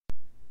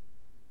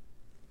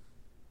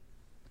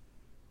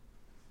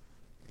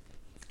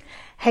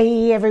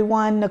Hey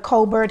everyone,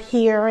 Nicole Burt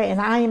here,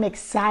 and I am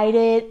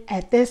excited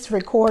at this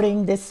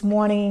recording this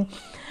morning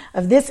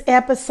of this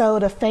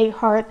episode of Faith,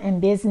 Heart,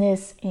 and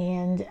Business.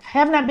 And I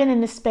have not been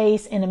in this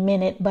space in a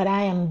minute, but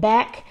I am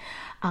back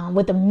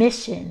with a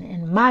mission,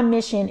 and my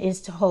mission is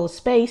to hold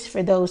space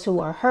for those who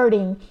are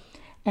hurting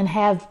and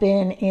have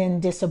been in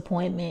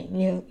disappointment.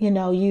 You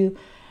know,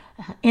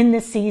 in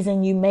this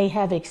season, you may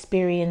have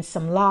experienced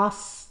some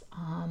loss.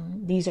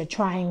 These are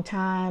trying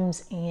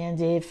times, and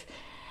if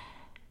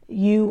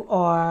you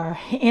are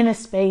in a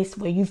space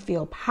where you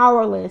feel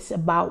powerless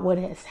about what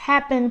has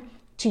happened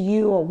to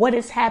you or what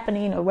is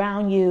happening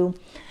around you,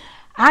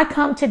 I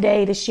come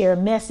today to share a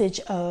message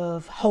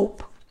of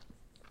hope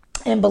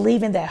and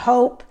believing that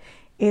hope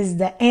is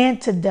the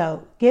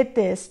antidote, get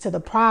this, to the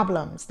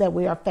problems that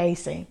we are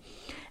facing.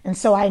 And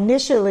so I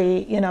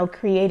initially,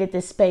 created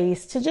this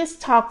space to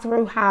just talk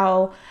through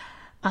how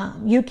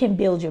you can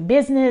build your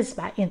business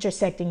by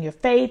intersecting your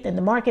faith in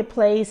the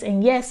marketplace.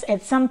 And yes,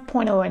 at some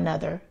point or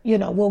another,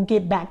 we'll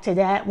get back to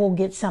that. We'll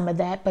get some of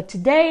that. But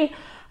today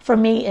for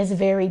me is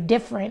very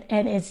different.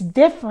 And it's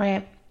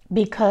different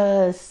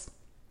because,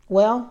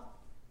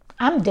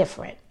 I'm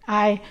different.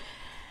 I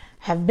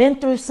have been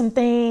through some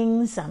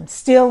things. I'm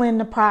still in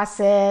the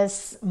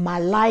process. My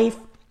life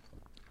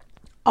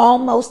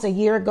almost a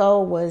year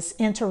ago was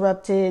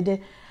interrupted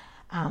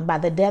by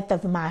the death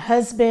of my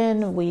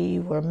husband. We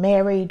were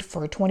married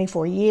for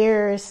 24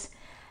 years.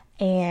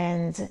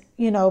 And,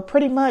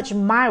 pretty much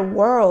my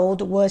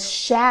world was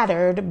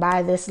shattered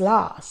by this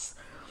loss.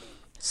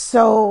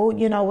 So,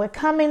 we're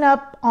coming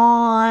up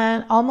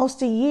on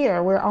almost a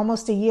year. We're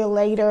almost a year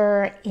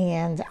later,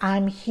 and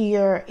I'm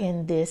here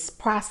in this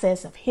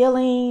process of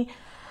healing.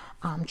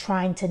 I'm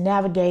trying to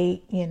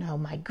navigate,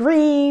 my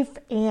grief.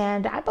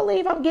 And I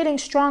believe I'm getting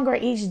stronger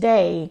each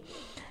day.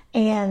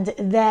 And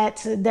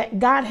that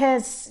God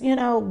has,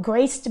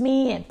 graced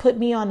me and put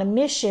me on a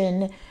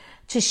mission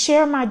to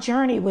share my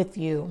journey with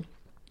you.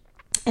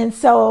 And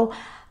so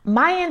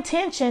my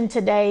intention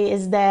today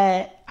is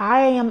that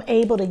I am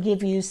able to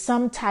give you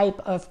some type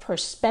of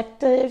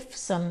perspective,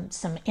 some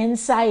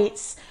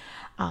insights,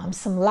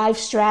 some life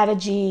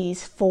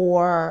strategies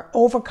for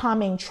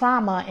overcoming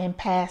trauma and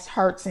past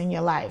hurts in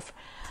your life.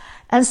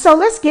 And so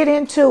let's get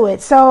into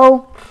it.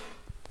 So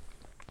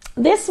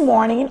this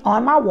morning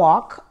on my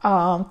walk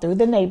through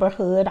the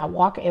neighborhood, I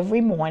walk every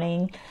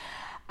morning.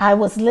 I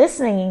was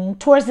listening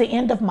towards the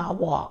end of my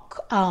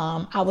walk.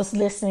 I was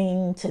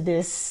listening to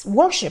this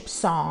worship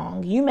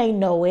song. You may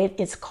know it.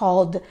 It's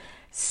called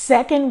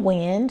Second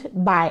Wind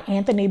by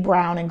Anthony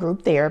Brown and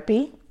Group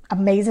Therapy.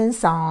 Amazing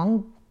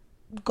song.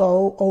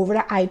 Go over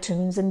to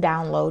iTunes and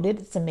download it.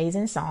 It's an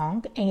amazing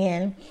song.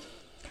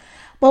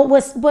 But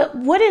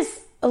what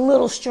is a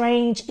little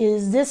strange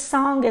is this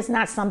song is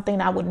not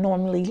something I would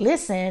normally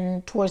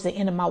listen towards the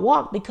end of my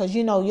walk because,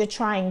 you're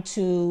trying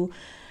to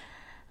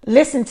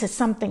listen to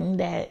something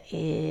that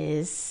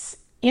is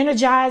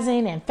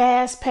energizing and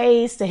fast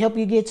paced to help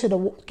you get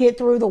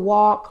through the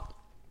walk.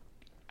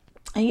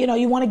 And,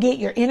 you want to get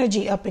your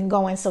energy up and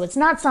going. So it's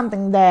not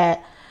something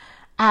that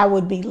I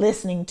would be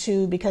listening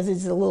to because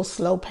it's a little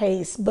slow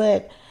paced,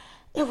 but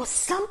it was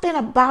something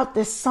about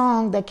this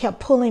song that kept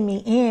pulling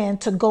me in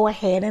to go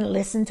ahead and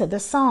listen to the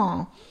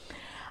song.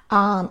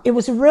 It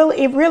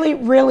really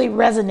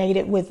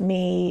resonated with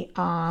me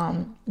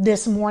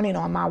this morning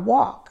on my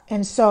walk.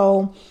 And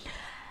so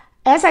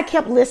as I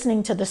kept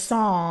listening to the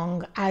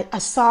song, I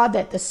saw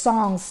that the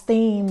song's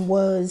theme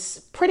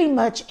was pretty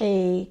much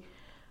a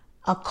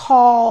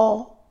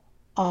call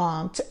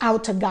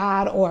out to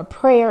God or a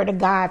prayer to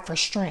God for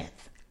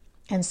strength.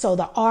 And so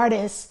the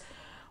artist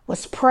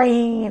was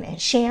praying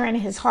and sharing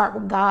his heart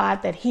with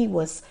God that he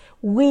was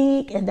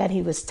weak and that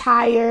he was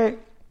tired.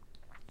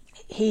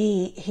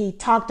 He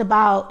talked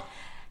about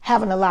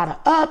having a lot of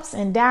ups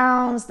and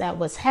downs that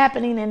was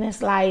happening in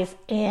his life,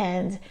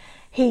 and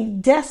he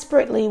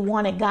desperately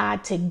wanted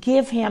God to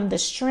give him the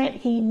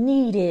strength he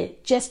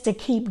needed just to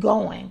keep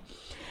going.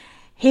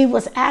 He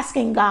was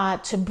asking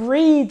God to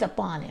breathe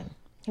upon him.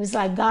 He was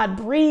like, God,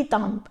 breathe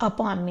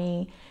upon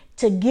me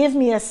to give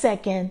me a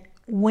second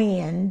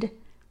wind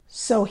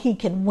so he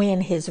can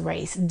win his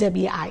race,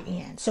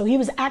 W-I-N. So he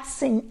was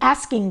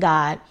asking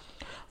God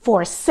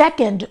for a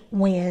second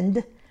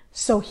wind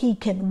so he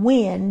can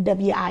win,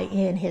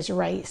 W-I-N, his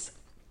race.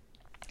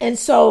 And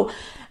so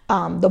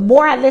the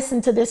more I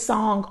listened to this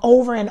song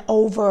over and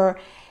over,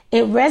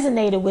 it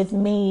resonated with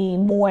me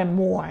more and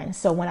more. And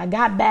so when I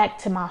got back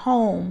to my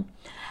home,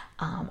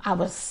 I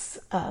was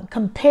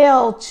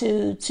compelled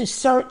to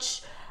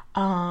search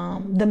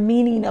the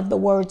meaning of the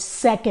word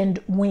second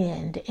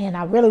wind. And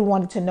I really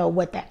wanted to know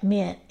what that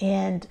meant.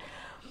 And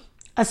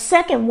a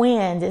second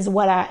wind is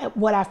what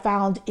I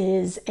found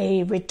is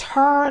a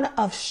return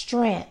of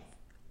strength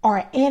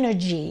or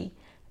energy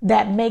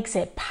that makes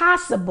it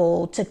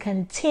possible to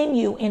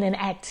continue in an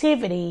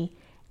activity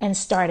and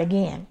start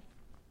again.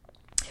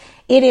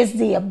 It is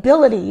the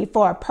ability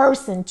for a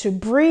person to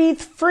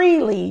breathe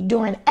freely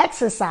during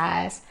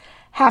exercise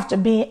after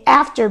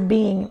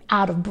being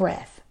out of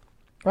breath,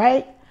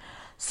 right?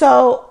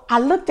 So I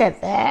looked at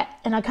that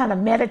and I kind of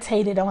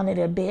meditated on it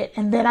a bit.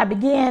 And then I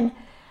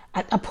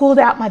pulled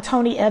out my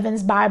Tony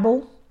Evans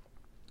Bible.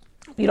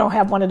 If you don't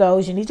have one of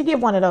those, you need to get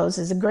one of those.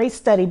 It's a great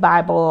study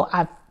Bible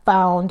I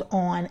found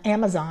on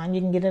Amazon.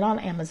 You can get it on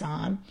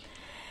Amazon.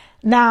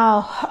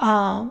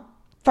 Now,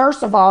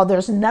 first of all,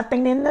 there's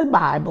nothing in the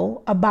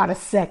Bible about a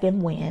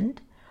second wind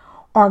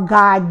or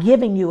God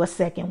giving you a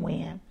second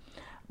wind.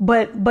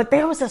 But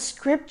there was a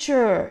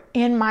scripture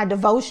in my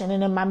devotion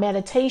and in my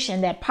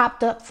meditation that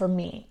popped up for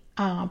me,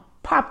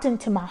 popped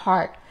into my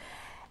heart.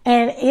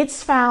 And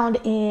it's found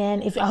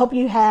in, I hope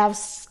you have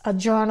a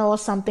journal or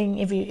something.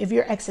 If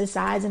you're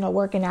exercising or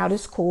working out,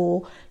 it's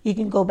cool. You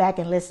can go back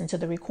and listen to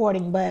the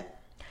recording. But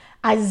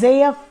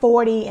Isaiah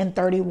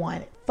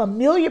 40:31,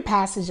 familiar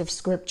passage of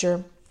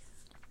scripture.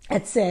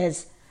 It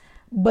says,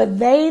 "But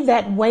they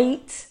that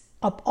wait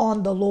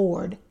upon the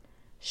Lord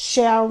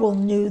shall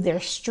renew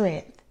their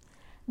strength.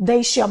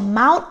 They shall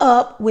mount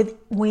up with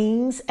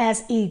wings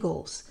as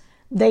eagles.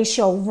 They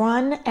shall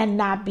run and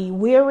not be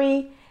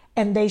weary,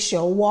 and they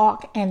shall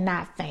walk and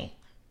not faint."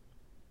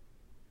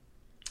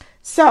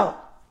 So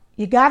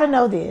you got to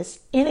know this.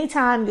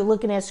 Anytime you're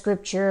looking at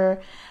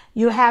scripture,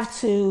 you have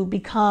to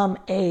become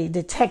a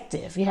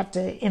detective. You have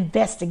to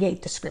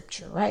investigate the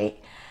scripture, right?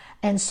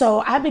 And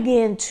so I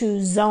began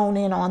to zone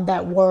in on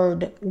that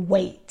word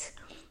wait.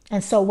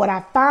 And so what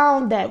I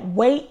found that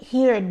wait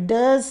here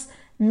does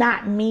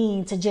not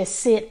mean to just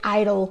sit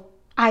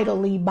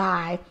idly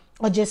by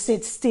or just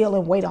sit still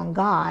and wait on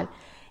God.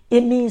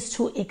 It means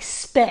to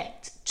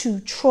expect,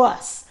 to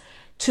trust,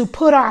 to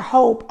put our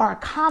hope, our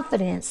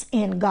confidence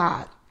in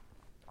God.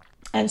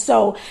 And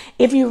so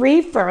if you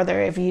read further,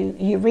 if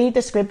you read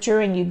the scripture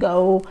and you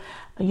go,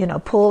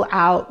 pull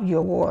out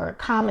your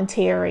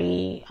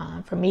commentary.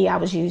 For me, I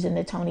was using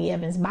the Tony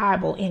Evans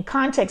Bible. In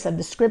context of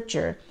the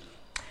scripture,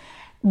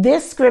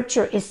 this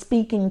scripture is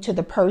speaking to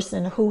the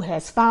person who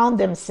has found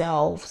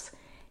themselves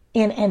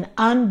in an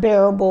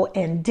unbearable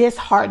and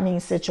disheartening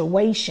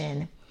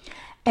situation.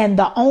 And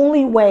the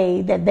only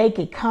way that they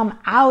could come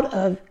out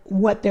of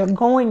what they're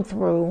going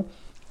through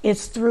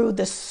is through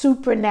the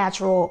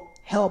supernatural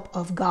help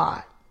of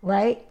God,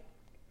 right?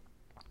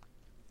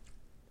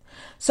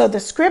 So the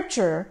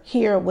scripture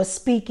here was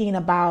speaking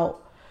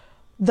about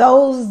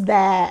those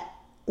that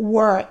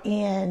were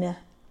in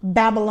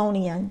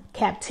Babylonian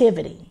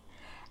captivity.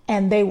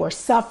 And they were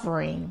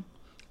suffering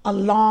a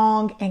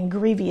long and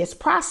grievous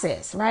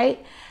process,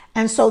 right?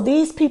 And so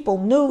these people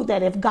knew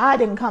that if God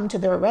didn't come to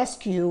their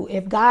rescue,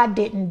 if God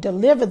didn't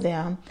deliver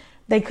them,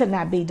 they could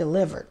not be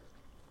delivered.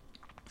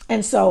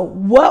 And so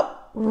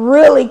what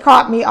really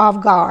caught me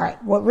off guard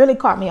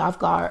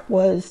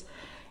was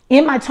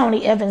in my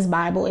Tony Evans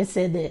Bible, it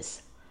said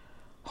this: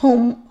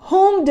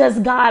 whom does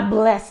God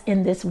bless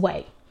in this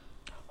way?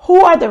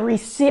 Who are the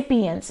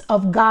recipients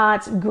of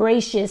God's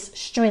gracious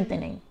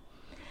strengthening?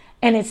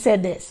 And it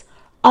said this: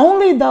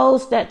 only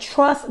those that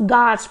trust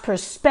God's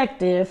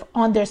perspective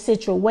on their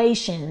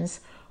situations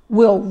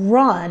will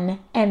run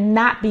and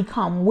not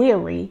become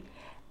weary,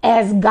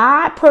 as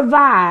God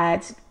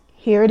provides,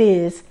 here it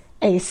is,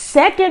 a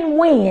second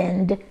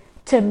wind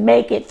to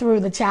make it through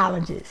the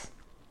challenges.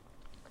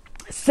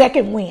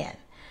 Second wind.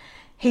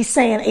 He's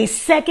saying a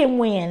second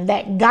wind,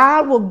 that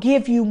God will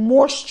give you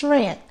more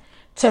strength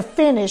to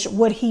finish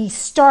what he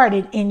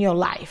started in your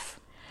life.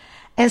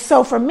 And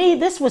so for me,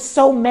 this was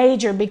so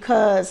major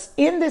because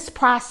in this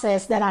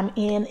process that I'm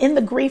in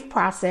the grief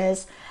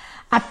process,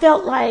 I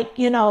felt like,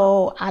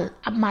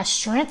 my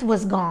strength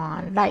was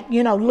gone. Like,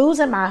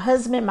 losing my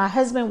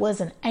husband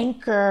was an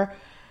anchor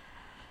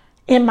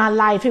in my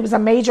life. He was a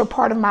major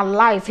part of my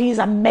life. He's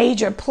a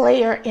major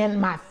player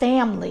in my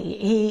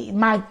family.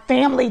 My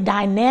family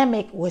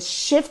dynamic was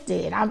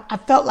shifted. I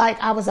felt like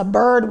I was a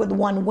bird with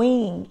one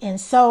wing. And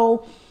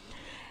so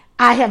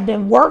I have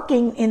been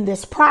working in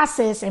this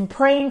process and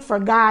praying for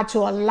God to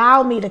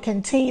allow me to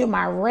continue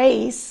my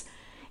race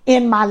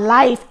in my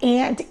life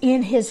and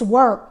in his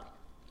work.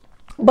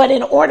 But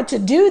in order to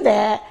do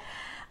that,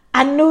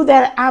 I knew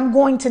that I'm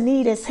going to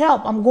need his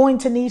help. I'm going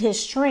to need his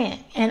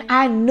strength. And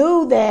I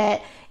knew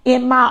that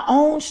in my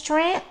own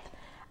strength,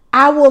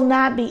 I will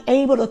not be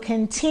able to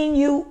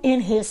continue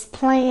in his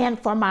plan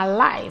for my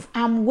life.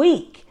 I'm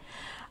weak.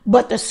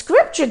 But the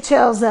scripture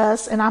tells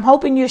us, and I'm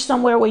hoping you're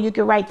somewhere where you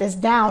can write this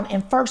down,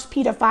 in 1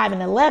 Peter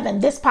 5:11,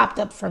 this popped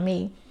up for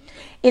me.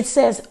 It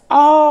says,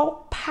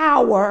 all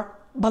power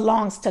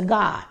belongs to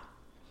God.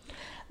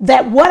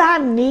 That what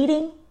I'm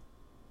needing,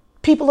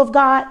 people of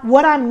God,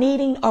 what I'm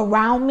needing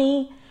around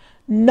me,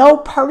 no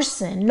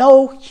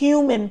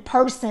human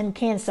person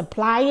can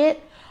supply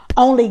it.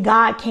 Only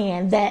God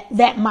can.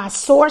 That my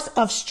source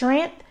of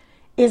strength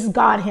is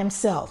God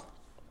himself.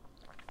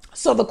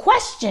 So the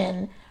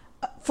question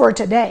for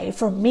today,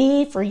 for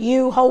me, for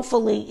you,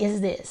 hopefully,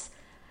 is this: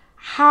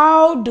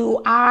 how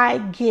do I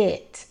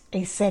get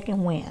a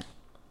second wind?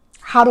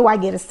 How do I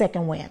get a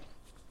second wind?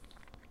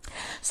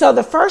 So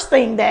the first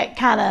thing that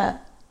kind of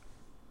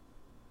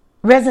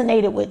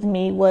resonated with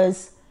me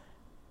was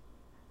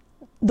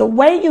the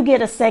way you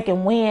get a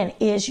second wind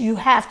is you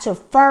have to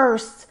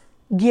first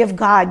give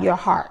God your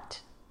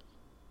heart.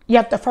 You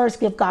have to first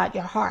give God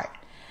your heart.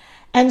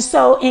 And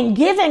so in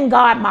giving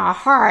God my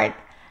heart,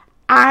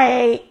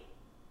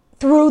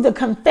 through the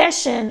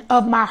confession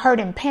of my hurt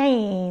and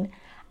pain,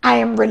 I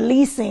am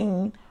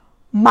releasing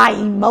my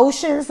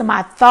emotions,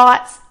 my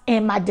thoughts,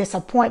 and my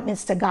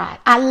disappointments to God.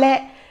 I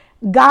let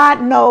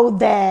God know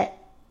that,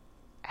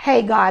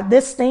 hey, God,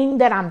 this thing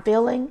that I'm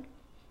feeling,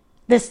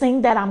 this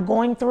thing that I'm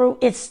going through,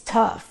 it's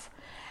tough.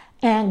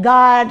 And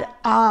God,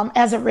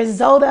 as a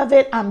result of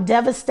it, I'm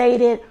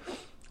devastated.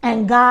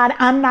 And God,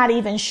 I'm not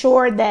even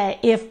sure that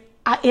if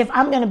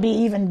I'm going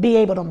to be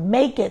able to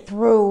make it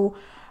through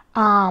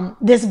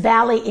this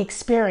valley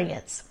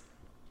experience.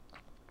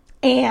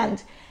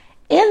 And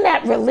in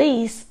that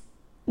release,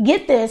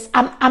 get this,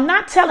 I'm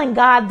not telling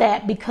God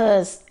that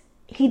because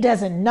he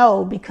doesn't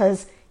know,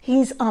 because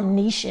he's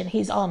omniscient,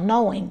 he's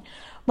all-knowing.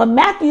 But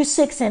Matthew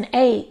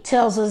 6:8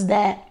 tells us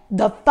that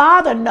the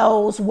Father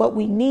knows what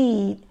we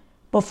need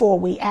before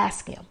we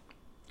ask him.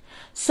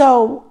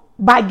 So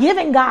by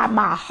giving God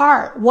my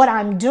heart, what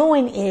I'm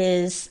doing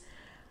is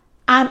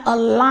I'm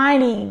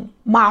aligning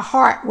my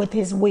heart with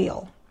his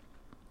will.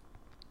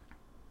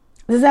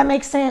 Does that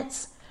make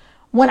sense?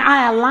 When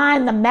I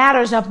align the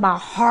matters of my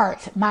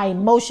heart, my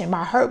emotion,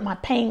 my hurt, my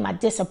pain, my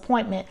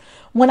disappointment,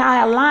 when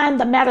I align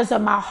the matters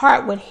of my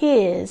heart with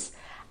his,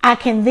 I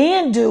can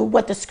then do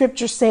what the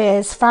scripture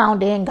says,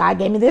 found in, God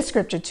gave me this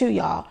scripture too,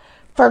 y'all.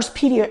 1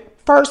 Peter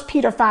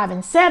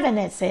 5:7,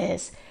 it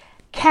says,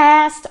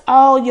 cast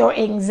all your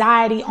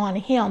anxiety on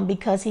him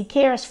because he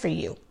cares for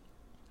you.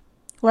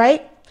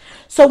 Right?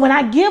 So when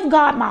I give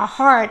God my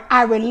heart,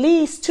 I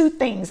release two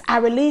things. I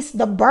release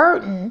the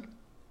burden,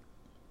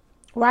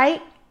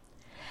 right?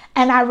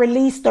 And I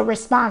release the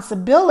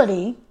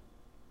responsibility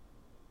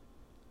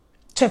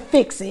to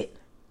fix it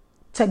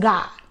to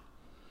God.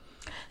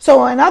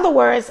 So in other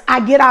words,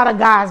 I get out of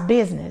God's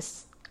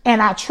business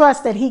and I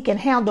trust that he can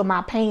handle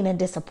my pain and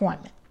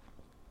disappointment.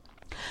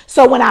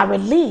 So when I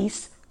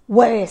release,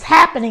 what is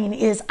happening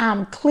is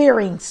I'm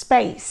clearing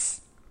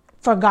space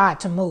for God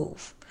to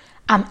move.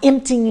 I'm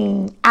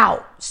emptying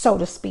out, so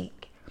to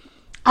speak.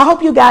 I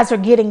hope you guys are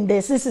getting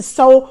this. This is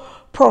so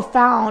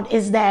profound,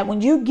 is that when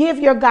you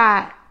give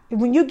God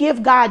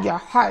your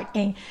heart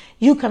and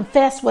you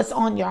confess what's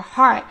on your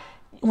heart,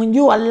 when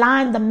you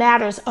align the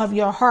matters of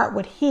your heart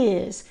with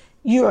his,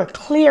 you are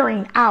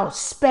clearing out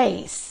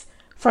space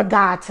for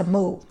God to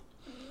move.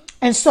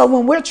 And so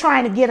when we're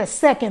trying to get a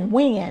second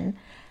win,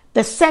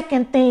 the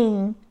second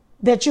thing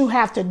that you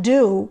have to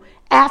do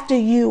after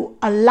you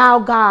allow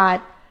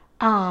God,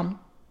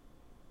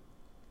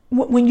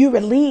 when you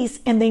release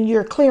and then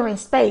you're clearing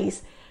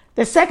space,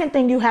 the second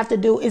thing you have to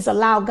do is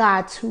allow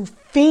God to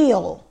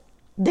fill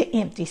the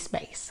empty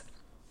space.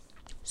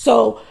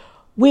 So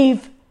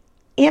we've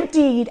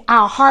emptied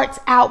our hearts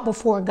out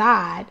before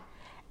God,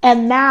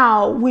 and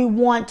now we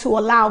want to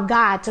allow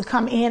God to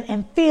come in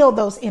and fill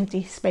those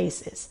empty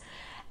spaces.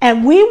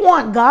 And we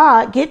want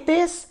God, get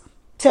this,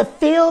 to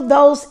fill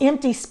those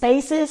empty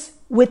spaces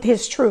with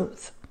his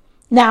truth.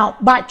 Now,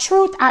 by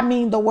truth, I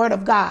mean the word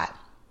of God.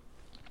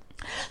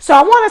 So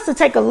I want us to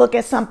take a look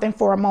at something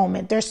for a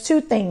moment. There's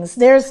two things.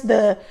 There's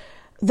the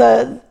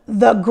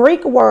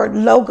Greek word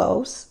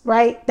logos,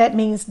 right? That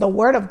means the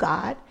word of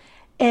God.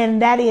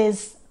 And that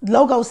is,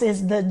 logos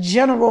is the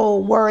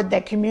general word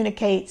that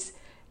communicates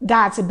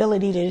God's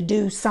ability to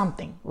do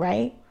something,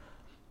 right?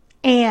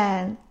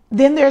 And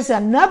then there's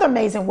another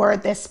amazing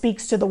word that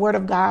speaks to the word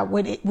of God,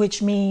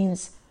 which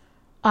means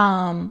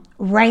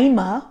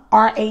Rhema,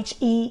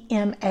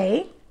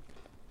 R-H-E-M-A,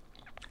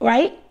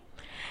 right?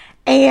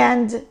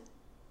 And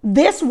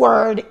this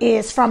word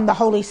is from the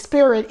Holy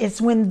Spirit.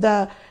 It's when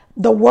the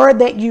word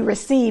that you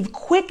receive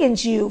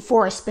quickens you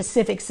for a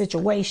specific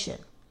situation.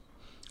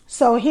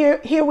 So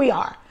here we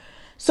are.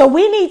 So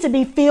we need to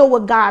be filled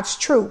with God's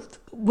truth,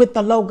 with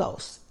the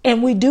logos.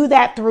 And we do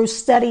that through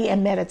study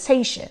and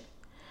meditation,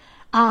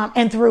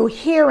 and through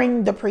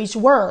hearing the preached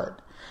word.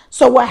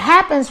 So what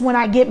happens when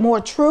I get more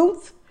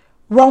truth?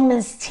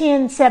 Romans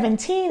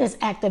 10:17 is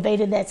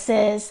activated that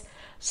says,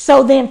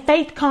 so then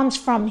faith comes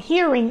from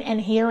hearing,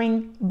 and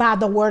hearing by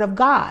the word of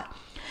God.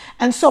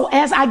 And so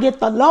as I get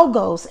the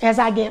logos, as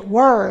I get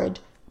word,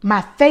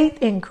 my faith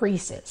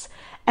increases.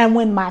 And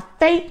when my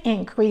faith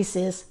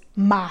increases,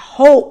 my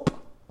hope,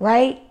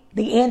 right?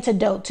 The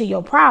antidote to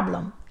your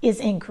problem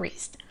is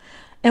increased.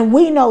 And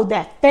we know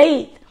that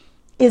faith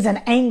is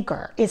an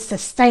anchor. It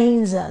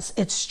sustains us.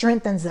 It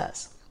strengthens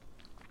us.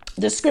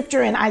 The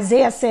scripture in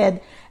Isaiah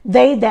said,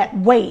 they that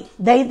wait,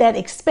 they that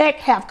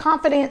expect, have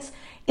confidence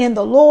in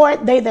the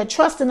Lord, they that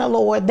trust in the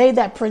Lord, they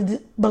that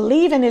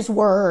believe in his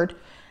word,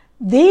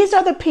 these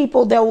are the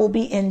people that will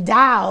be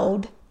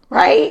endowed,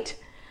 right,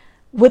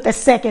 with a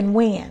second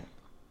wind.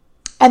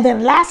 And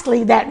then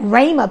lastly, that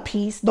Rhema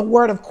piece, the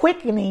word of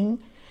quickening,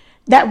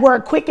 that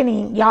word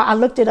quickening, y'all, I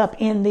looked it up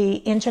in the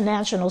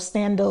International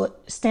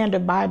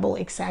Standard Bible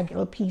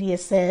Encyclopedia.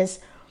 Says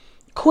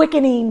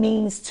quickening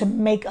means to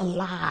make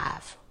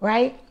alive,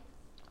 right?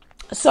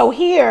 So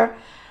here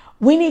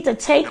we need to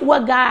take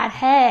what God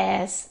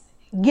has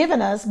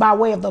given us by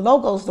way of the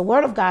logos, the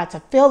word of God, to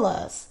fill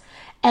us.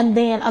 and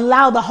then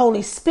allow the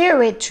Holy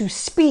Spirit to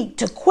speak,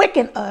 to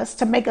quicken us,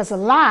 to make us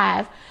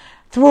alive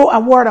through a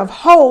word of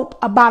hope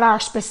about our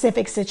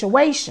specific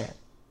situation.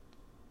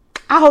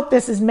 I hope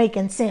this is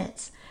making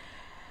sense.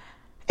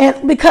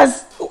 And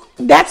because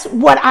that's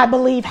what I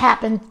believe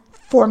happened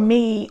for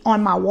me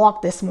on my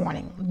walk this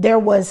morning. There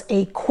was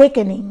a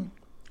quickening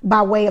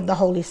by way of the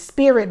Holy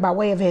Spirit, by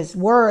way of his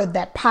word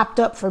that popped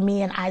up for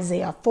me in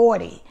Isaiah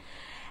 40.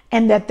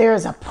 And that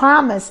there's a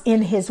promise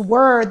in his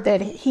word that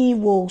he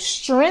will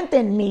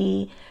strengthen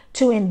me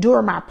to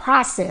endure my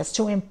process,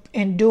 to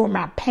endure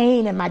my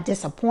pain and my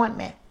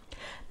disappointment.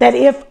 That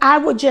if I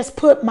would just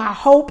put my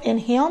hope in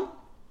him,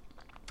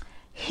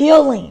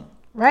 healing,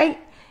 right,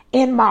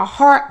 in my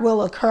heart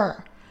will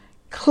occur,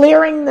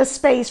 clearing the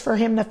space for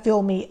him to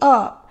fill me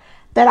up,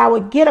 that I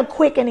would get a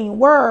quickening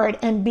word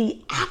and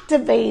be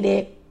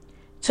activated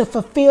to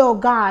fulfill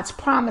God's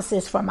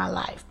promises for my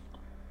life.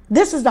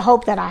 This is the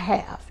hope that I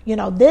have.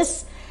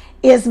 This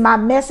is my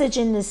message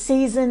in this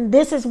season.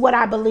 This is what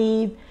I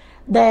believe,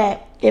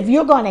 that if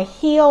you're going to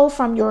heal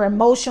from your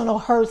emotional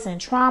hurts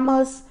and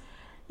traumas,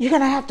 you're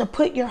going to have to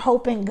put your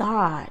hope in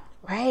God,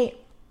 right?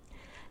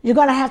 You're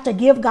going to have to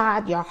give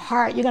God your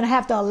heart. You're going to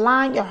have to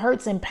align your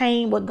hurts and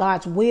pain with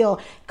God's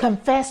will.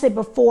 Confess it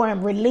before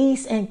him.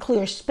 Release and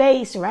clear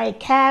space, right?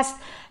 Cast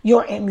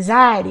your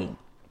anxiety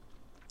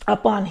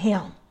upon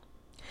him.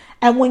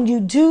 And when you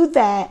do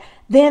that,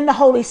 then the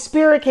Holy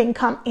Spirit can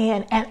come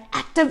in and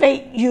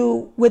activate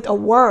you with a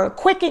word,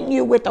 quicken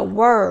you with a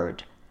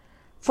word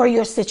for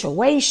your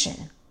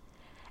situation.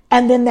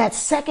 And then that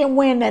second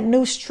wind, that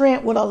new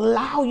strength will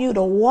allow you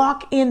to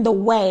walk in the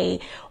way,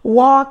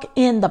 walk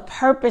in the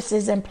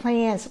purposes and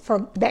plans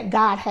that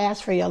God has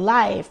for your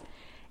life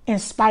in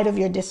spite of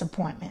your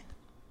disappointment.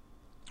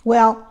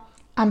 Well,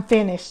 I'm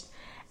finished.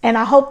 And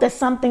I hope that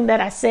something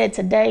that I said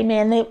today,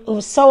 man, it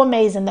was so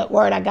amazing, that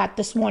word I got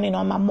this morning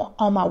on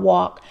my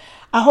walk.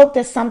 I hope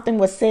that something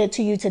was said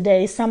to you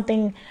today,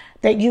 something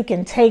that you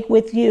can take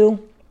with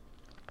you,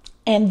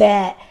 and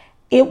that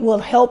it will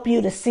help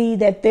you to see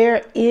that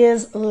there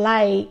is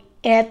light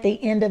at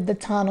the end of the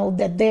tunnel,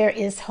 that there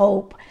is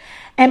hope.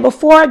 And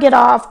before I get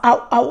off,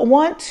 I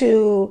want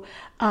to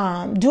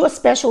do a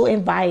special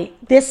invite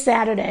this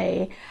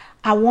Saturday.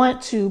 I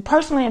want to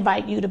personally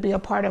invite you to be a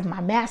part of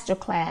my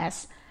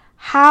masterclass,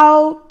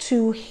 How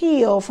to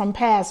Heal from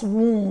Past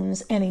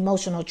Wounds and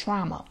Emotional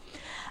Trauma.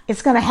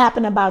 It's going to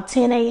happen about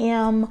 10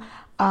 a.m.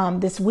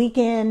 This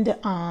weekend,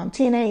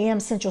 10 a.m.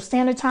 Central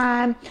Standard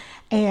Time.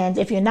 And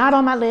if you're not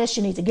on my list,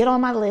 you need to get on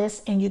my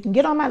list. And you can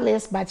get on my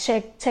list by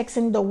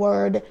texting the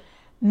word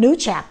new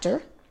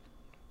chapter,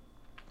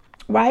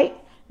 right?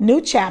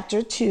 New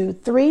chapter to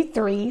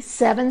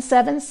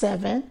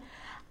 33777.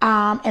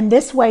 And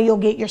this way you'll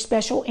get your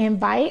special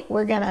invite.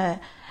 We're going to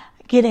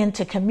get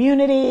into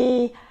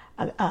community.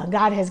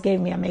 God has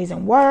given me an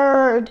amazing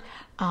word.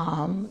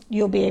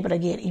 You'll be able to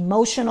get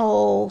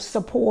emotional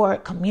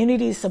support,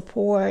 community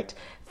support,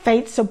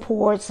 faith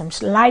support, some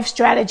life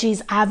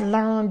strategies I've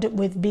learned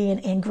with being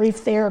in grief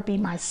therapy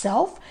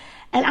myself.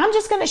 And I'm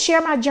just going to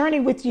share my journey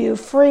with you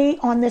free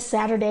on this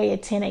Saturday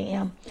at 10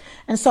 a.m.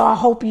 And so I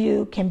hope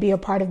you can be a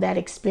part of that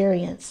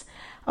experience.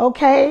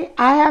 Okay,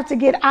 I have to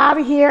get out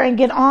of here and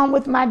get on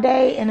with my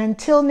day. And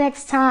until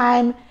next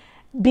time,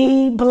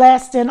 be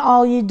blessed in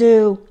all you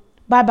do.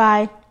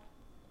 Bye-bye.